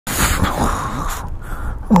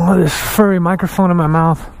Oh, this furry microphone in my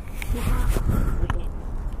mouth.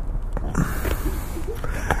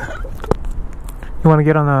 You want to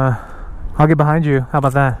get on the... I'll get behind you. How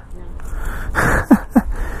about that?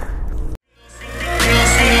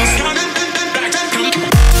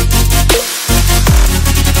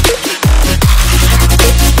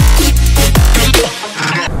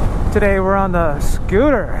 Today we're on the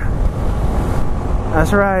scooter.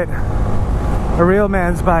 That's right. A real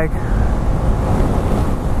man's bike.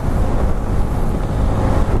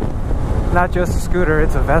 Not just a scooter,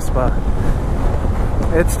 it's a Vespa.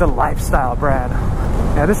 It's the lifestyle brand.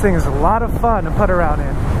 Yeah, this thing is a lot of fun to put around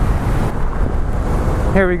in.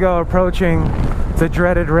 Here we go, approaching the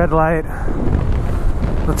dreaded red light.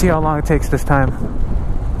 Let's see how long it takes this time.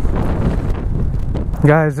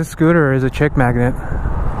 Guys, this scooter is a chick magnet.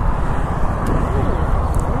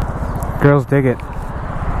 Girls dig it.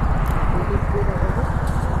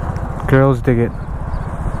 Girls dig it.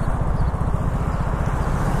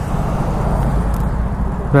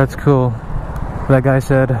 That's cool. That guy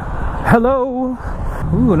said, hello!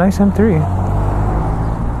 Ooh, nice M3.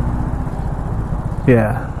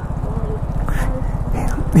 Yeah.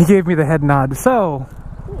 He gave me the head nod. So,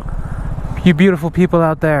 you beautiful people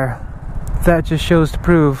out there, that just shows to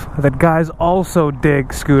prove that guys also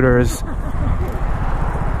dig scooters.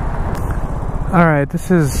 Alright, this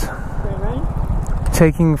is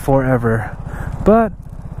taking forever. But,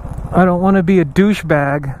 I don't want to be a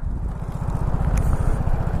douchebag.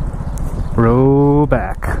 Roll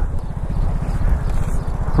back.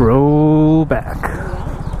 Roll back.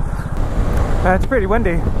 It's pretty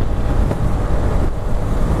windy.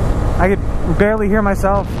 I could barely hear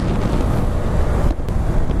myself.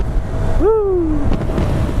 Woo!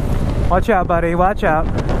 Watch out, buddy. Watch out.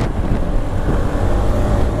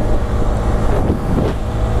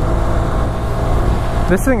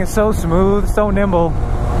 This thing is so smooth, so nimble.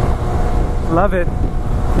 Love it.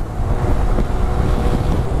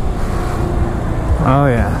 Oh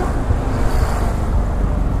yeah.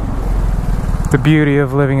 The beauty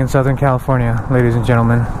of living in Southern California, ladies and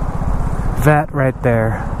gentlemen. That right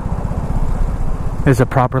there is a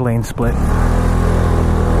proper lane split.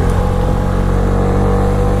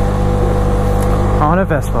 On a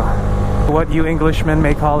Vespa. What you Englishmen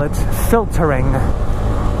may call it, filtering.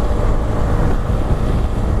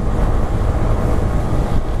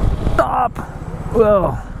 Stop!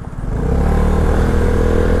 Whoa.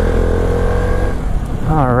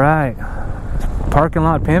 Alright, parking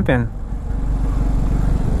lot pimping.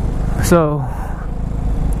 So,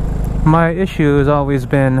 my issue has always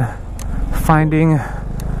been finding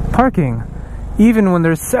parking. Even when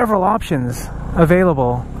there's several options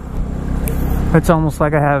available. It's almost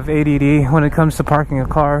like I have ADD when it comes to parking a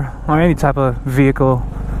car, or any type of vehicle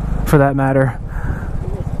for that matter.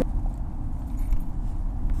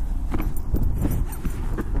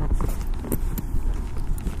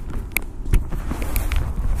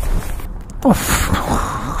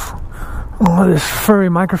 Oh, this furry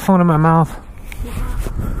microphone in my mouth.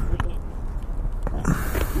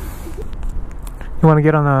 You want to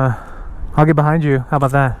get on the... I'll get behind you. How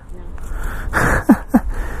about that?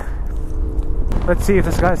 Let's see if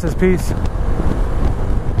this guy says peace.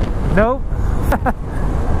 Nope.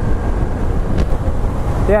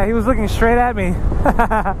 Yeah, he was looking straight at me.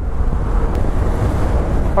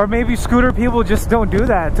 Or maybe scooter people just don't do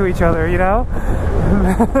that to each other, you know?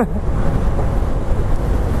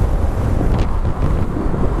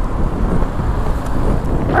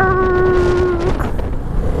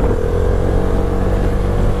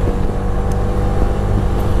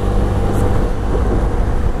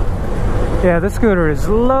 Yeah, this scooter is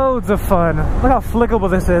loads of fun. Look how flickable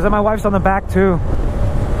this is. And my wife's on the back too.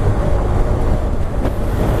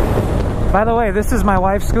 By the way, this is my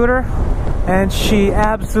wife's scooter and she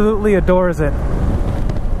absolutely adores it.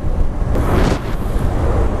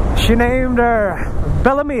 She named her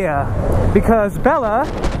Bellamia because Bella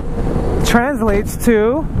translates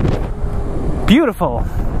to beautiful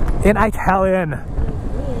in Italian.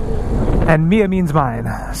 And Mia means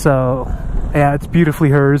mine. So yeah, it's beautifully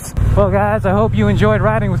hers. Well guys, I hope you enjoyed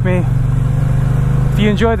riding with me. If you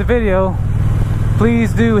enjoyed the video,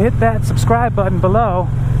 please do hit that subscribe button below.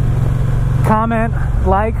 Comment,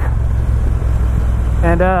 like,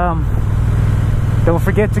 and don't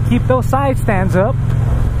forget to keep those side stands up.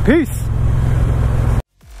 Peace!